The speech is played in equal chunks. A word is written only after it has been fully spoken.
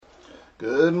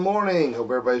Good morning.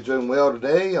 Hope everybody's doing well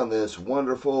today on this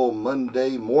wonderful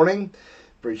Monday morning.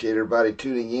 Appreciate everybody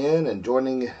tuning in and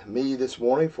joining me this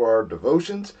morning for our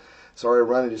devotions. Sorry,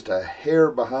 running just a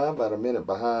hair behind, about a minute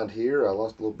behind here. I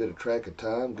lost a little bit of track of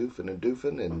time, goofing and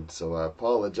doofing, and so I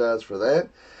apologize for that.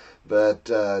 But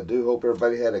do hope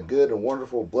everybody had a good and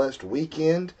wonderful, blessed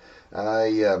weekend.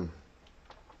 I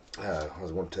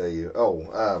was going to tell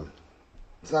you.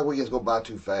 It's like weekends go by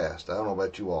too fast. I don't know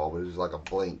about you all, but it's like a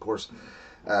blink. Of course,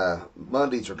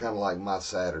 Mondays are kind of like my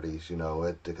Saturdays,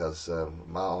 because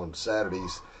on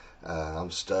Saturdays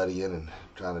I'm studying and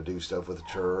trying to do stuff with the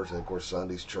church. And of course,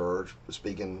 Sunday's church,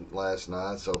 speaking last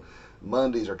night. So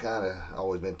Mondays are kind of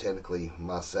always been technically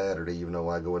my Saturday, even though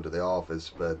I go into the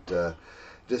office. But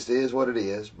just is what it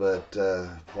is. But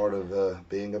part of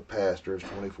being a pastor is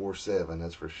 24/7.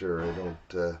 That's for sure. I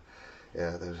don't.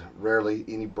 Yeah, there's rarely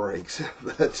any breaks,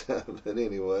 but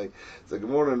anyway. So good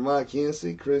morning, Mike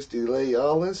Hensey, Christy Leigh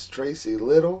Allis, Tracy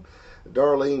Little,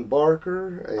 Darlene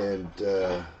Barker, and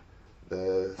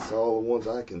it's all the ones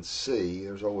I can see.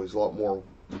 There's always a lot more.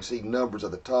 You see numbers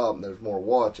at the top, and there's more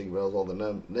watching, but those are all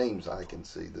the names I can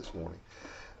see this morning.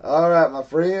 All right, my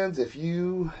friends, if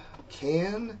you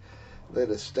can, let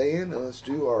us stand and let's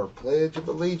do our Pledge of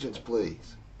Allegiance,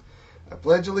 please. I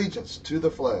pledge allegiance to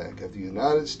the flag of the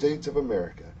United States of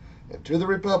America and to the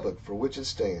republic for which it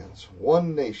stands,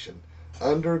 one nation,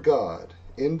 under God,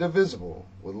 indivisible,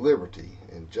 with liberty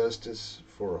and justice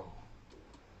for all.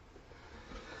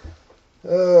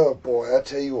 Oh boy, I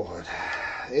tell you what,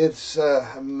 it's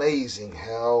amazing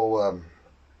how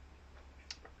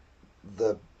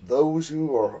those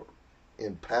who are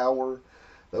in power,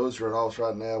 those who are in office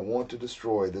right now, want to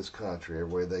destroy this country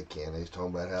every way they can. He's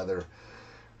talking about how they're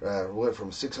went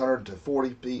from 600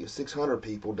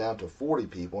 people down to 40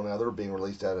 people. Now they're being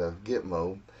released out of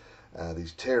Gitmo.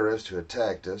 These terrorists who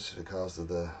attacked us because of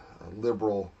the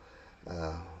liberal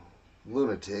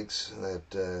lunatics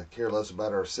that care less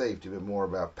about our safety but more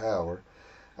about power.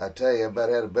 I tell you, I've about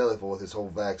had a bellyful with this whole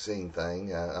vaccine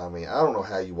thing. I don't know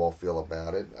how you all feel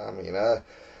about it.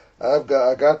 I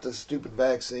got the stupid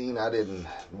vaccine. I didn't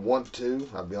want to,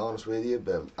 I'll be honest with you,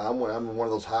 but I'm in one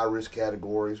of those high risk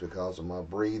categories because of my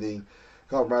breathing,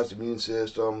 compromised immune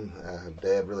system.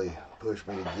 Dad really pushed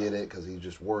me to get it because he's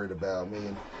just worried about me,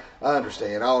 and I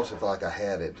understand. I also feel like I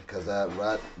had it because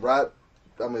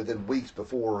within weeks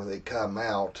before they come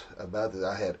out about this,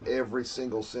 I had every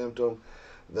single symptom.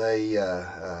 They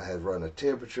had run a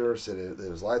temperature, said it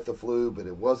was like the flu, but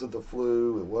it wasn't the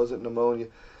flu. It wasn't pneumonia.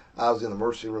 I was in the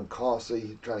emergency room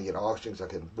constantly trying to get oxygen because I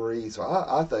couldn't breathe. So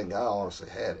I think I honestly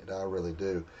had it. I really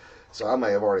do. So I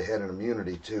may have already had an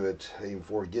immunity to it even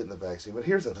before getting the vaccine. But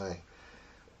here's the thing.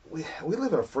 We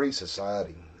live in a free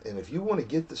society. And if you want to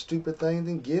get the stupid thing,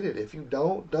 then get it. If you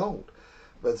don't, don't.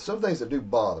 But some things that do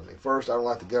bother me. First, I don't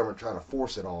like the government trying to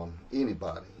force it on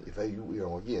anybody. If they,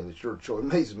 again, it's your choice. It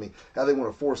amazes me how they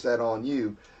want to force that on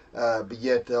you, but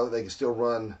yet they can still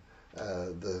run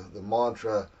the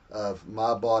mantra of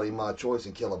my body, my choice,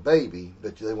 and kill a baby,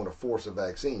 but they want to force a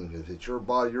vaccine. If it's your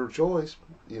body, your choice,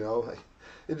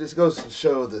 it just goes to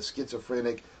show the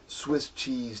schizophrenic, Swiss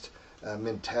cheesed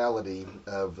mentality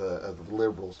of the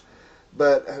liberals.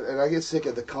 And I get sick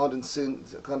of the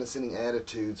condescending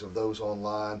attitudes of those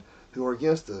online who are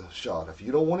against the shot. If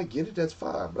you don't want to get it, that's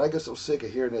fine. But I get so sick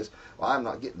of hearing this, well, I'm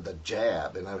not getting the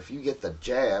jab. And if you get the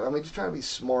jab, just trying to be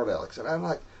smart, Alex. And I'm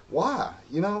like, why?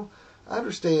 I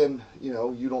understand,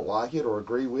 you don't like it or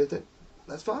agree with it.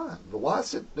 That's fine. But why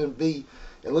sit and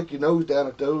look your nose down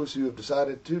at those who have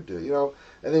decided to do,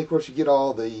 And then, of course, you get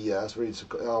all the, I was reading some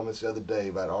comments the other day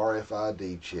about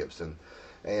RFID chips.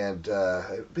 And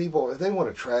people, if they want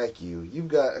to track you, you've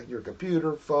got your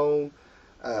computer, phone,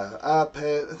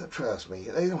 iPad. Trust me,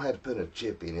 they don't have to put a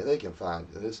chip in it. They can find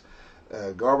you. This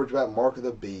garbage about Mark of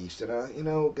the Beast.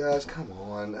 And, guys, come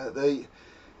on.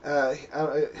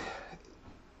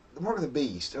 The Mark of the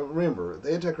Beast, remember,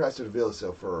 the Antichrist has revealed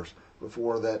itself first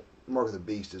before that Mark of the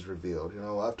Beast is revealed.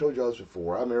 I've told you all this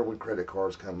before. I remember when credit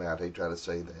cards come out, they try to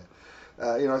say that.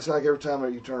 It's like every time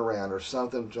you turn around, there's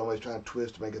something somebody's trying to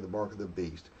twist to make it the Mark of the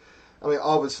Beast.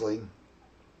 Obviously,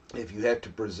 if you have to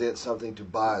present something to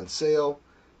buy and sell,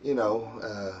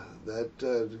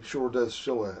 that sure does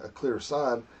show a clear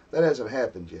sign. That hasn't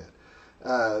happened yet.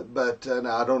 But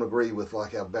now I don't agree with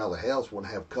like how Bella Hells want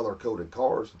to have color-coded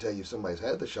cards to tell you if somebody's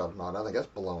had the shot or not. I think that's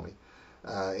baloney.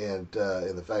 And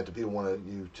the fact that people want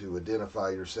you to identify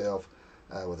yourself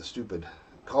with a stupid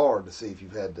card to see if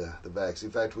you've had the vaccine.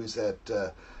 In fact, we was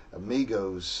at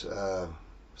Amigos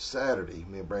Saturday.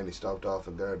 Me and Brandy stopped off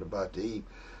and got a bite to eat.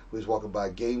 We was walking by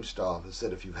GameStop and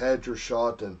said, if you've had your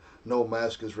shot, then no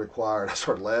mask is required. I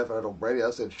started laughing at old Brady.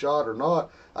 I said, shot or not,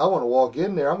 I want to walk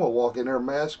in there. I'm going to walk in there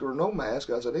mask or no mask.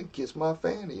 I said, they can kiss my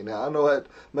fanny. Now, I know that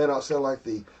may not sound like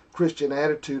the Christian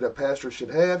attitude a pastor should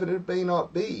have, and it may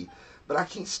not be. But I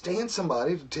can't stand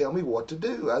somebody to tell me what to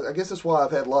do. I guess that's why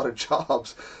I've had a lot of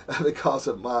jobs, because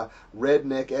of my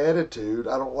redneck attitude.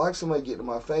 I don't like somebody getting in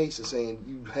my face and saying,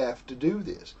 you have to do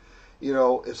this. You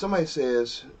know, if somebody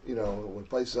says, you know, when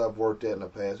places I've worked at in the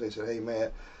past, they said, hey,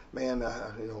 Matt, man,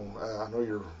 I know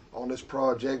you're on this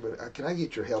project, but can I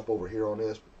get your help over here on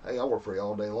this? Hey, I work for you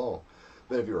all day long.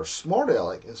 But if you're a smart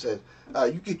aleck and said,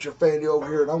 you get your family over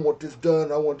here and I want this done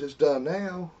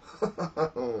now,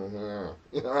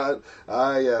 you know,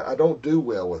 I don't do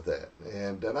well with that.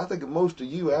 And I think most of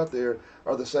you out there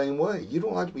are the same way. You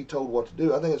don't like to be told what to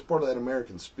do. I think it's part of that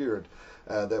American spirit,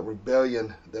 that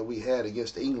rebellion that we had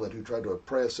against England, who tried to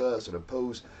oppress us and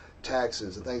impose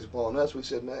taxes and things upon us. We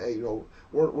said, hey, you know,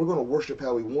 we're going to worship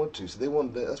how we want to. So they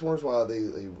wanted. That's one reason why they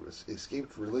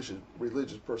escaped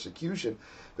religious persecution,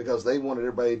 because they wanted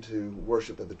everybody to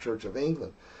worship at the Church of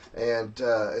England. And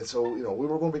so, you know, we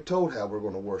were going to be told how we're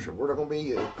going to worship. We're not going to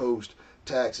be imposed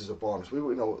taxes upon us.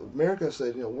 You know, America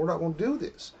said, you know, we're not going to do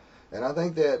this. And I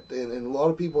think that, and a lot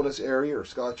of people in this area are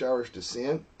Scotch-Irish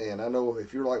descent. And I know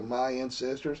if you're like my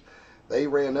ancestors, they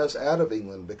ran us out of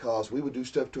England because we would do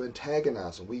stuff to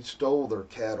antagonize them. We stole their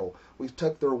cattle. We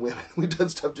took their women. We done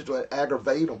stuff just to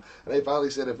aggravate them. And they finally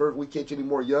said, if we catch any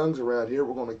more youngs around here,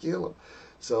 we're going to kill them.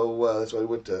 So that's why we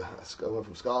went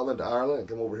from Scotland to Ireland and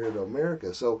come over here to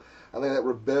America. So I think that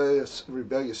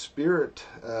rebellious spirit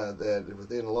that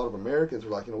within a lot of Americans are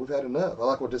like, you know, we've had enough. I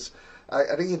like what this. I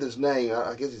didn't get his name.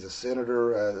 I guess he's a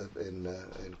senator in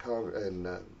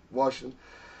Washington.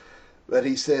 But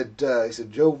he said,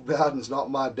 Joe Biden's not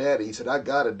my daddy. He said, I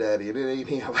got a daddy, and it ain't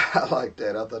him. I like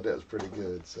that. I thought that was pretty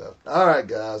good. So, all right,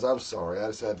 guys, I'm sorry. I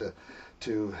just had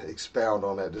to expound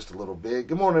on that just a little bit.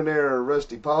 Good morning there,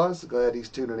 Rusty Paws. Glad he's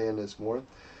tuning in this morning.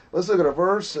 Let's look at a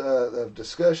verse of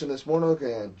discussion this morning. Look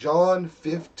at John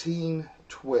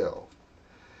 15:12.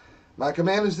 My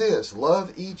command is this: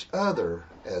 love each other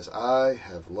as I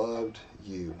have loved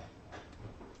you.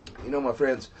 You know, my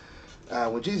friends,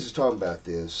 when Jesus is talking about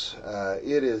this,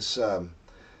 it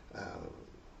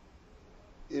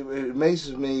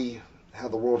amazes me how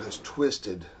the world has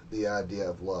twisted the idea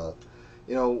of love.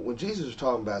 You know, when Jesus was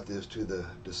talking about this to the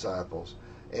disciples,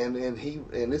 and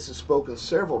this is spoken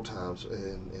several times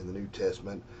in the New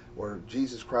Testament, where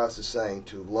Jesus Christ is saying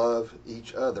to love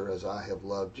each other as I have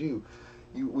loved you.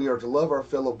 We are to love our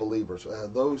fellow believers,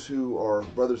 those who are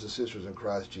brothers and sisters in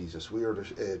Christ Jesus. We are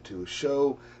to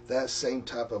show that same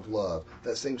type of love,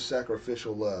 that same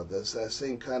sacrificial love, that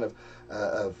same kind of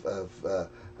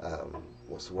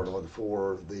what's the word I'm looking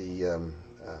for? The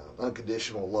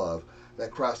unconditional love that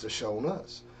Christ has shown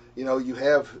us. You know, you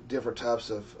have different types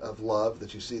of love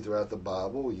that you see throughout the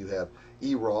Bible. You have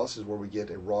eros, is where we get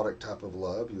erotic type of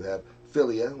love. You have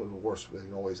philia, of course,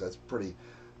 always that's pretty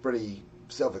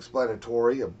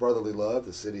self-explanatory. A brotherly love,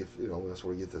 the city of, that's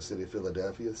where we get the city of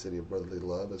Philadelphia, the city of brotherly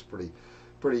love. That's pretty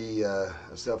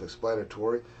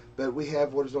self-explanatory. But we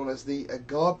have what is known as the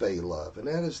agape love, and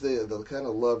that is the kind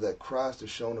of love that Christ has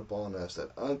shown upon us,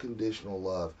 that unconditional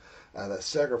love, that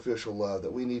sacrificial love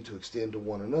that we need to extend to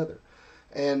one another.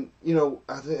 And,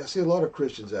 I see a lot of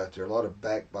Christians out there, a lot of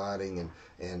backbiting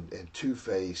and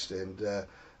two-faced, and the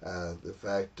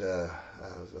fact, I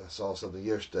saw something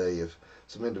yesterday of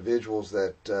some individuals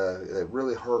that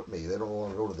really hurt me. They don't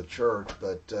want to go to the church,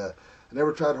 but I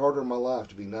never tried harder in my life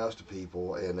to be nice to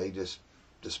people, and they just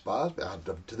despise me. I,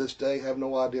 to this day, have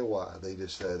no idea why. They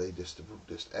just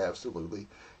absolutely,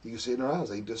 you can see it in their eyes,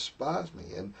 they despise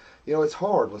me. And, it's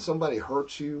hard when somebody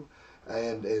hurts you,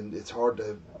 and it's hard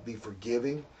to be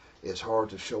forgiving. It's hard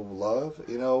to show love,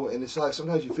 and it's like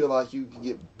sometimes you feel like you can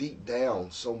get beat down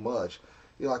so much.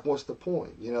 You're like, what's the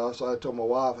point? So I told my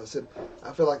wife, I said,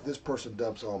 I feel like this person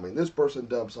dumps on me, and this person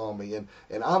dumps on me, and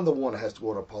I'm the one that has to go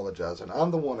and apologize, and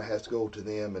I'm the one that has to go to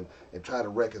them and try to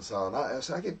reconcile. And I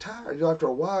said, I get tired. After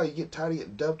a while, you get tired of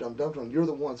getting dumped on. You're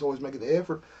the one that's always making the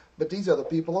effort, but these other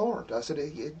people aren't. I said,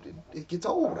 it gets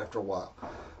old after a while.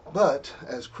 But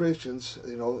as Christians,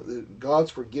 God's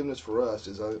forgiveness for us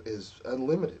is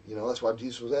unlimited. That's why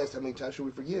Jesus was asked, how many times should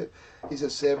we forgive? He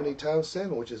said 70 times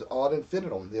 7, which is ad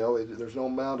infinitum. There's no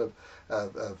amount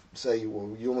of say,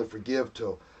 well, you only forgive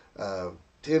till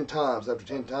 10 times. After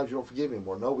 10 times, you don't forgive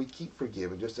anymore. No, we keep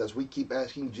forgiving, just as we keep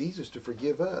asking Jesus to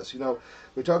forgive us.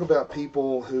 We talk about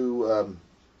people who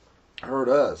hurt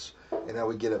us, and how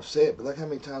we get upset. But look how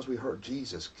many times we hurt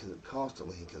Jesus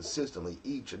constantly and consistently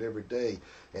each and every day,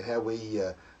 and how we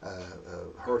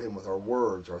hurt him with our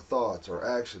words, our thoughts,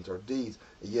 our actions, our deeds.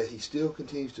 And yet he still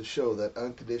continues to show that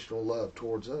unconditional love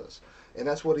towards us. And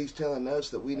that's what he's telling us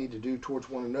that we need to do towards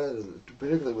one another,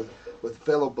 particularly with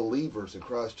fellow believers in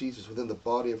Christ Jesus within the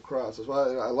body of Christ. That's why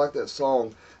I like that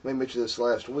song. I may mention this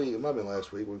last week. It might have been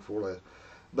last week, week before last.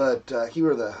 But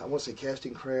here are I want to say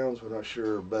casting crowns, we're not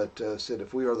sure, but said,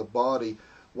 if we are the body,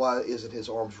 why isn't his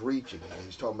arms reaching? And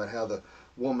he's talking about how the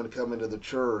woman come into the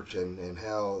church and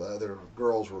how the other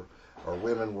girls or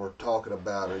women were talking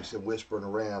about her. He said, whispering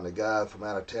around. The guy from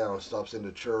out of town stops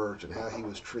into church and how he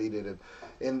was treated.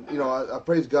 And you know, I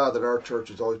praise God that our church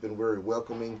has always been very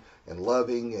welcoming and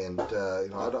loving. And you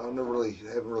know, haven't really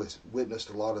witnessed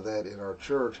a lot of that in our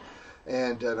church.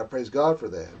 And I praise God for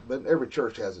that. But every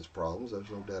church has its problems. There's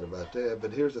no doubt about that.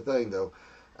 But here's the thing, though.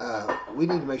 We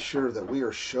need to make sure that we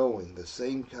are showing the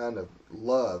same kind of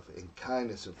love and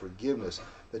kindness and forgiveness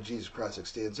that Jesus Christ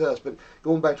extends us. But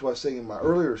going back to what I was saying in my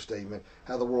earlier statement,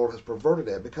 how the world has perverted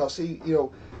that. Because, see, you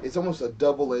know, it's almost a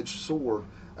double-edged sword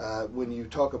when you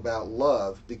talk about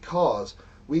love, because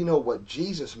we know what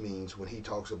Jesus means when he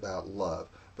talks about love.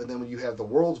 But then when you have the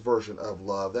world's version of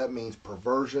love, that means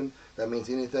perversion. That means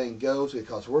anything goes,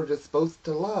 because we're just supposed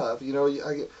to love. You know,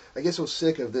 I get so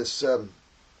sick of this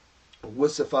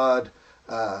wussified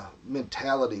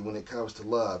mentality when it comes to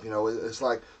love. You know, it's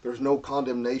like there's no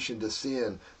condemnation to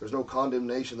sin. There's no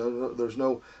condemnation. There's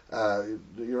no you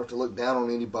don't have to look down on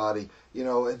anybody. You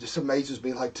know, it just amazes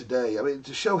me, like today. I mean,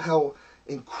 to show how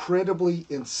incredibly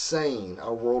insane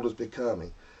our world is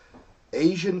becoming.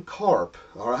 Asian carp,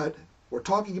 all right? We're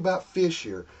talking about fish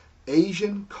here.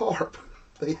 Asian carp.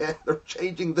 They're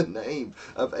changing the name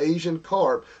of Asian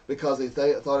carp because they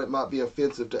thought it might be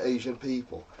offensive to Asian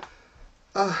people.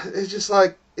 It's just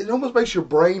like, it almost makes your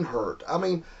brain hurt. I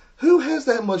mean, who has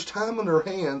that much time on their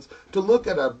hands to look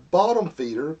at a bottom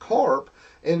feeder, carp,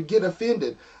 and get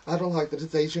offended? I don't like that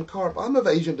it's Asian carp. I'm of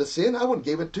Asian descent. I wouldn't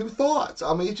give it two thoughts.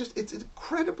 I mean, it's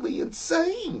incredibly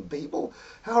insane, people,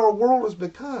 how our world has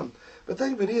become. But the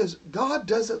thing of it is, God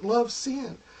doesn't love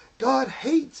sin. God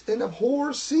hates and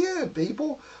abhors sin,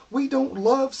 people. We don't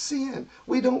love sin.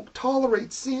 We don't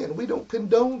tolerate sin. We don't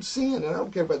condone sin. And I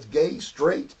don't care if it's gay,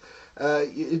 straight.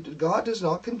 God does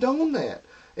not condone that.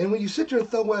 And when you sit there and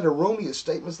throw out erroneous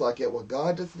statements like that, well,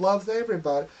 God just loves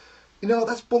everybody, you know,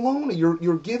 that's baloney.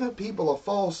 You're giving people a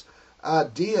false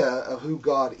idea of who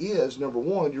God is. Number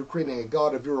one, you're creating a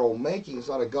God of your own making. It's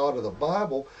not a God of the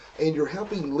Bible. And you're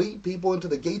helping lead people into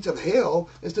the gates of hell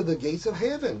instead of the gates of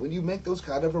heaven when you make those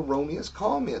kind of erroneous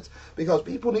comments. Because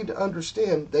people need to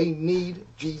understand they need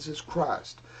Jesus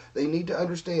Christ. They need to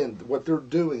understand what they're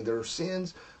doing. Their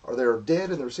sins are they're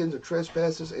dead in their sins and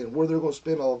trespasses, and where they're going to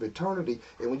spend all of eternity.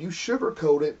 And when you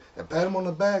sugarcoat it and pat them on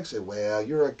the back, say, well,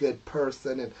 you're a good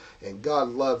person and God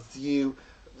loves you,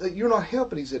 you're not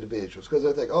helping these individuals, because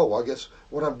they think, oh, well, I guess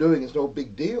what I'm doing is no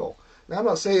big deal. Now, I'm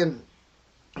not saying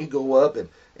you go up and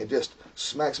just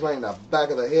smack somebody in the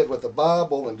back of the head with the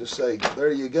Bible and just say,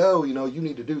 there you go, you know, you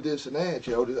need to do this and that.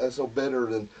 You know, that's no better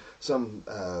than some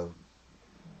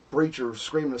preacher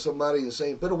screaming at somebody and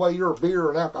saying, put away your beer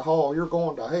and alcohol, you're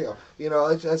going to hell. You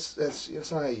know, that's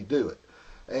not how you do it.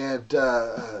 And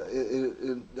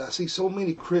I see so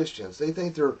many Christians, they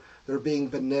think they're being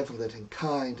benevolent and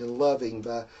kind and loving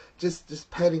by just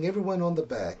patting everyone on the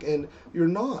back. And you're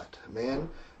not, man.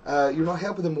 You're not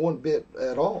helping them one bit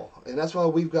at all. And that's why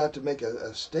we've got to make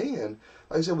a stand.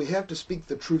 Like I said, we have to speak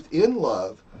the truth in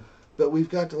love, but we've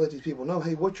got to let these people know,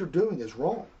 hey, what you're doing is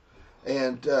wrong.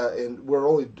 And we're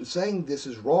only saying this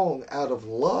is wrong out of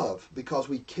love because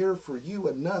we care for you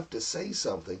enough to say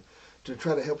something to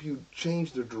try to help you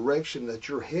change the direction that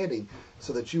you're heading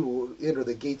so that you will enter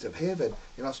the gates of heaven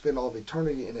and not spend all of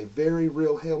eternity in a very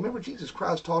real hell. Remember, Jesus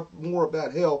Christ talked more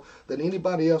about hell than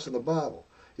anybody else in the Bible.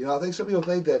 You know, I think some people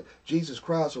think that Jesus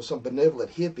Christ was some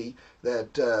benevolent hippie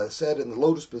that sat in the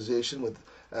lotus position with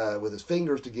his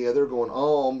fingers together going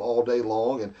all day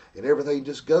long and everything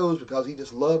just goes because he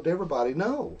just loved everybody.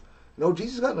 No,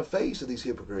 Jesus got in the face of these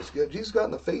hypocrites. Jesus got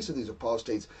in the face of these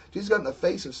apostates. Jesus got in the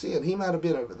face of sin. He might have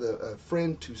been a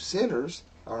friend to sinners,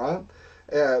 all right?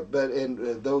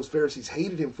 But those Pharisees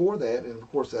hated him for that. And, of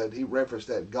course, he referenced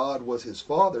that God was his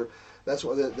father. That's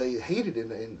why they hated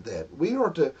him in that. We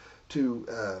are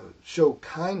to show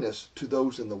kindness to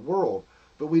those in the world,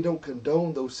 but we don't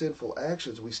condone those sinful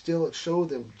actions. We still show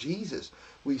them Jesus.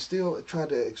 We still try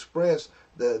to express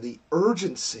the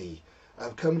urgency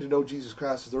of coming to know Jesus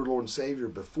Christ as their Lord and Savior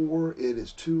before it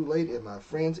is too late. And my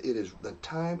friends, the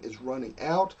time is running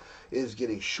out. It is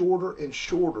getting shorter and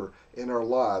shorter in our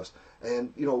lives.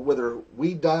 And, whether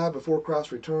we die before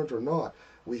Christ returns or not,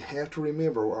 we have to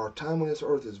remember our time on this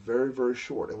earth is very, very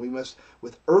short. And we must,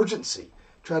 with urgency,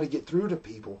 try to get through to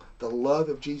people the love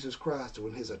of Jesus Christ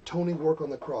and his atoning work on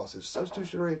the cross, his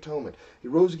substitutionary atonement. He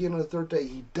rose again on the third day.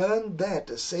 He done that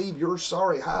to save your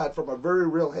sorry hide from a very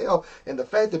real hell. And the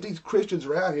fact that these Christians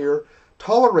are out here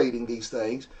tolerating these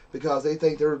things because they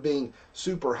think they're being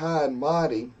super high and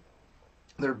mighty,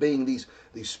 they're being these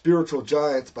spiritual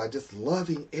giants by just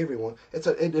loving everyone.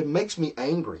 It makes me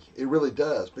angry. It really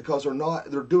does, because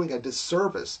they're doing a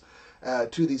disservice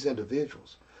to these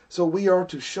individuals. So we are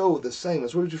to show the same,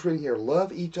 as we were just reading here,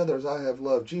 love each other as I have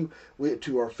loved you.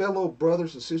 To our fellow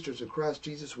brothers and sisters in Christ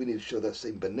Jesus, we need to show that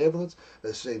same benevolence,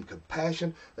 that same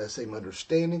compassion, that same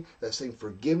understanding, that same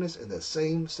forgiveness, and that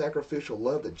same sacrificial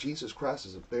love that Jesus Christ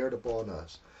has bared upon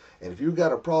us. And if you've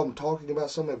got a problem talking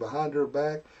about somebody behind their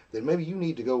back, then maybe you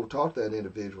need to go talk to that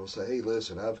individual and say, hey,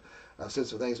 listen, I've said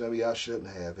some things maybe I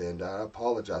shouldn't have, and I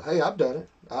apologize. Hey, I've done it.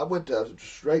 I went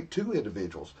straight to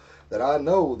individuals that I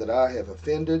know that I have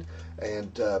offended,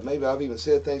 and maybe I've even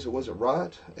said things that wasn't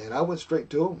right, and I went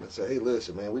straight to them and said, hey,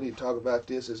 listen, man, we need to talk about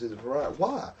this. This isn't right.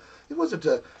 Why? It wasn't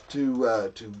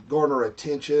to garner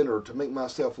attention or to make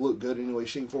myself look good in any way,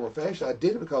 shape, form, or fashion. I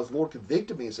did it because the Lord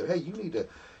convicted me and said, hey, you need to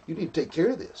take care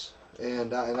of this.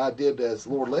 And I did as the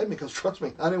Lord led me, because trust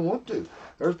me, I didn't want to.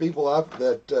 There's people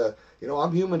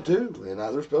I'm human too, and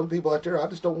there's other people out there I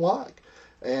just don't like.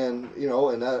 And,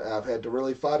 I've had to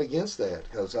really fight against that,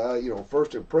 because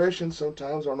first impressions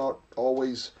sometimes are not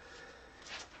always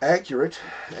accurate.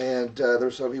 And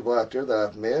there's some people out there that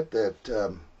I've met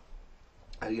that,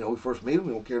 we first meet them,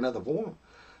 we don't care nothing for them.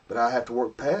 But I have to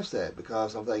work past that,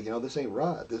 because I'm thinking, this ain't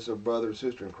right. This is a brother and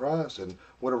sister in Christ, and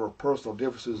whatever personal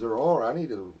differences there are, I need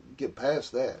to get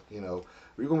past that. You're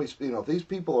going to be, if these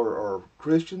people are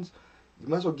Christians, you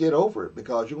might as well get over it,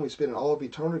 because you're going to be spending all of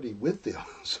eternity with them.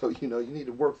 So, you need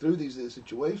to work through these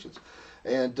situations.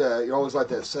 And you always like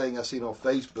that saying I seen on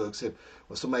Facebook, said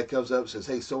when somebody comes up and says,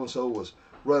 hey, so-and-so was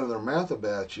running their mouth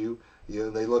about you,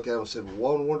 they look at them and said,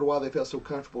 well, I wonder why they felt so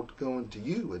comfortable going to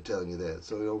you and telling you that.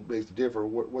 So it makes a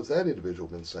difference. What's that individual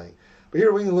been saying? But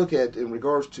here we can look at, in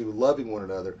regards to loving one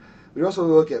another, we also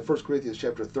look at 1 Corinthians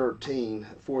chapter 13,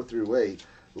 4 through 8.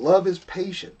 Love is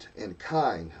patient and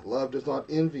kind. Love does not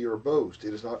envy or boast.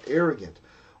 It is not arrogant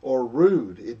or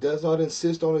rude. It does not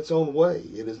insist on its own way.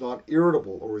 It is not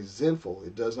irritable or resentful.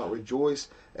 It does not rejoice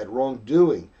at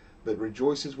wrongdoing, but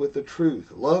rejoices with the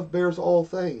truth. Love bears all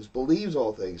things, believes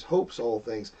all things, hopes all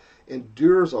things,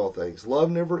 endures all things.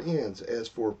 Love never ends. As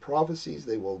for prophecies,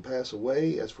 they will pass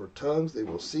away. As for tongues, they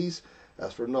will cease.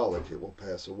 As for knowledge, it will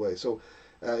pass away. So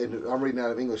I'm reading out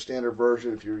of English Standard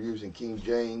Version. If you're using King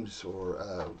James,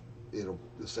 or it'll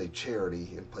say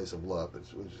charity in place of love,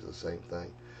 which is the same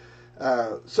thing.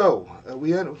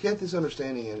 We get this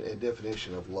understanding and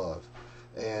definition of love.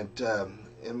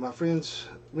 And my friends,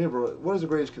 remember, what is the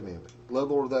greatest commandment? Love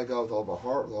the Lord thy God with all of our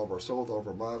heart, with all of our soul, with all of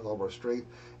our mind, with all of our strength,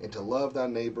 and to love thy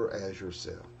neighbor as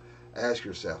yourself. Ask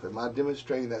yourself, am I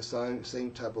demonstrating that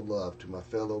same type of love to my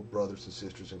fellow brothers and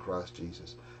sisters in Christ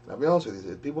Jesus? And I'll be honest with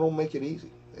you, people don't make it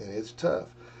easy, and it's tough.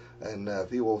 And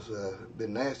people have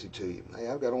been nasty to you. Hey,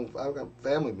 I've got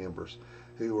family members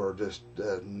who are just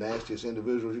nastiest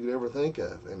individuals you could ever think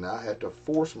of, and I have to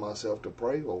force myself to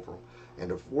pray over them, and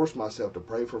to force myself to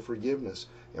pray for forgiveness,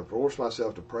 and force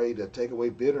myself to pray to take away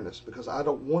bitterness, because I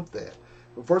don't want that.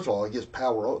 Well, first of all, it gives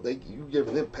power. You're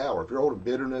giving them power. If you're holding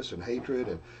bitterness and hatred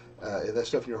and that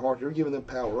stuff in your heart, you're giving them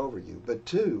power over you. But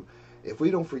two, if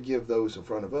we don't forgive those in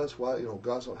front of us, why?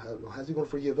 How's He going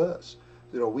to forgive us?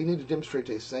 We need to demonstrate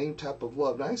the same type of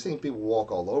love. Now, I ain't saying people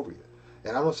walk all over you,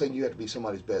 and I'm not saying you have to be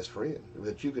somebody's best friend,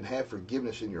 but you can have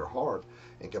forgiveness in your heart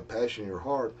and compassion in your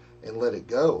heart and let it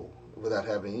go without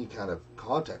having any kind of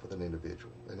contact with an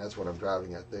individual. And that's what I'm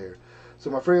driving at there. So,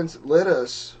 my friends, let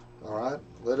us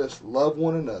love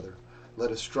one another.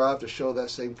 Let us strive to show that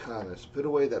same kindness. Put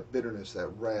away that bitterness, that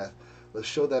wrath. Let's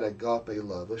show that agape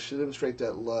love. Let's demonstrate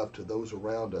that love to those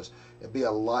around us, and be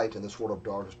a light in this world of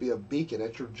darkness. Be a beacon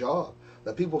at your job.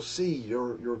 Let people see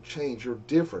your change. You're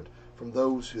different from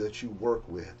those that you work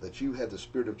with, that you have the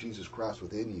Spirit of Jesus Christ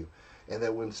within you, and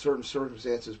that when certain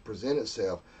circumstances present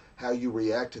itself, how you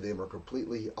react to them are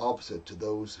completely opposite to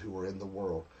those who are in the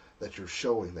world, that you're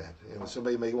showing that. And when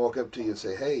somebody may walk up to you and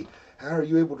say, hey, how are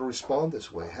you able to respond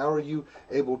this way? How are you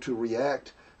able to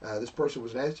react? This person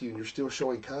was nasty to you, and you're still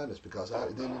showing kindness, because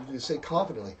then you can say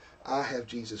confidently, I have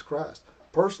Jesus Christ.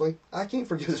 Personally, I can't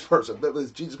forgive this person, but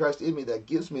with Jesus Christ in me, that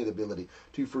gives me the ability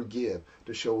to forgive,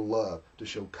 to show love, to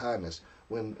show kindness,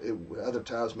 when other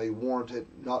times may warrant it.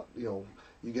 Not, you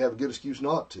can have a good excuse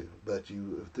not to, but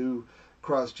through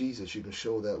Christ Jesus, you can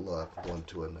show that love one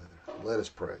to another. Let us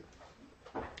pray.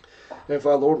 And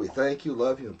Father, Lord, we thank you,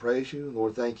 love you, and praise you.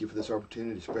 Lord, thank you for this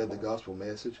opportunity to spread the gospel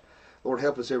message. Lord,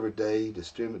 help us every day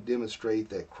to demonstrate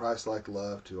that Christ-like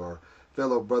love to our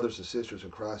fellow brothers and sisters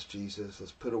in Christ Jesus.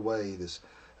 Let's put away this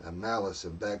malice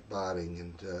and backbiting.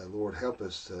 And Lord, help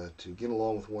us to get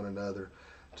along with one another,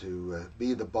 to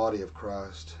be the body of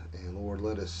Christ. And Lord,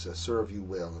 let us serve you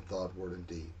well in thought, word, and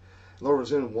deed. Lord,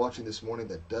 there's anyone watching this morning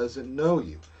that doesn't know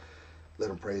you, let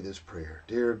them pray this prayer.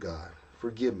 Dear God,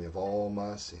 forgive me of all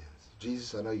my sins.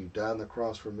 Jesus, I know you died on the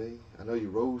cross for me. I know you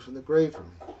rose from the grave for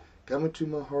me. Come into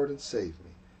my heart and save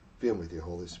me. Fill me with your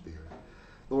Holy Spirit.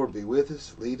 Lord, be with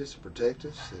us, lead us, and protect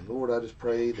us. And Lord, I just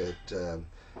pray that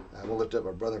I will lift up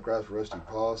my brother in Christ, Rusty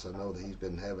Poss. I know that he's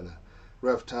been having a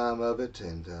rough time of it.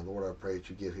 And Lord, I pray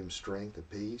that you give him strength and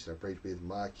peace. I pray to be with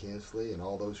Mike Hensley and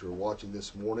all those who are watching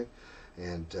this morning.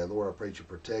 And Lord, I pray that you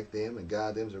protect them and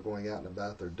guide them as they're going out and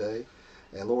about their day.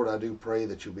 And Lord, I do pray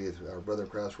that you'll be with our brother in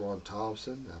Christ, Ron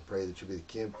Thompson. I pray that you'll be with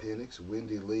Kim Penix,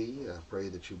 Wendy Lee. I pray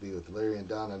that you'll be with Larry and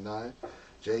Donna Knight,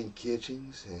 Jane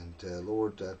Kitchings. And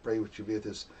Lord, I pray that you'll be with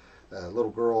this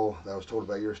little girl that I was told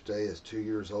about yesterday that's 2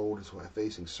 years old, is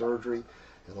facing surgery.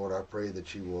 And Lord, I pray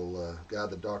that you will guide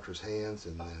the doctor's hands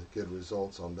and good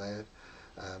results on that.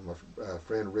 My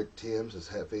friend Rick Timms is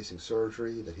facing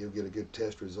surgery, that he'll get a good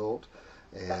test result.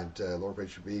 And Lord, pray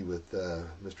that you be with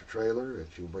Mr. Traylor, and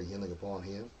you will bring healing upon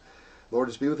him. Lord,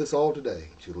 just be with us all today.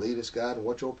 That you lead us, guide, and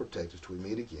watch over, protect us till we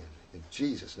meet again. In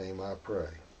Jesus' name I pray.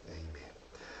 Amen.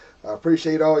 I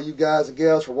appreciate all you guys and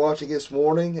gals for watching this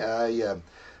morning.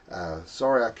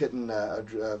 Sorry I couldn't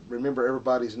remember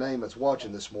everybody's name that's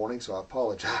watching this morning, so I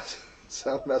apologize.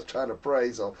 Someone else trying to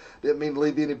pray, so didn't mean to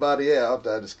leave anybody out.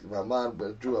 My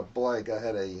mind drew a blank. I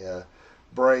had a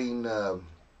brain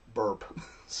burp.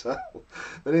 So,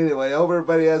 but anyway, I hope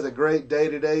everybody has a great day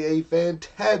today, a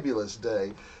fantabulous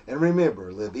day. And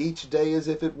remember, live each day as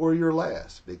if it were your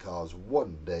last, because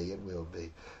one day it will be.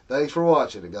 Thanks for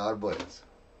watching, and God bless.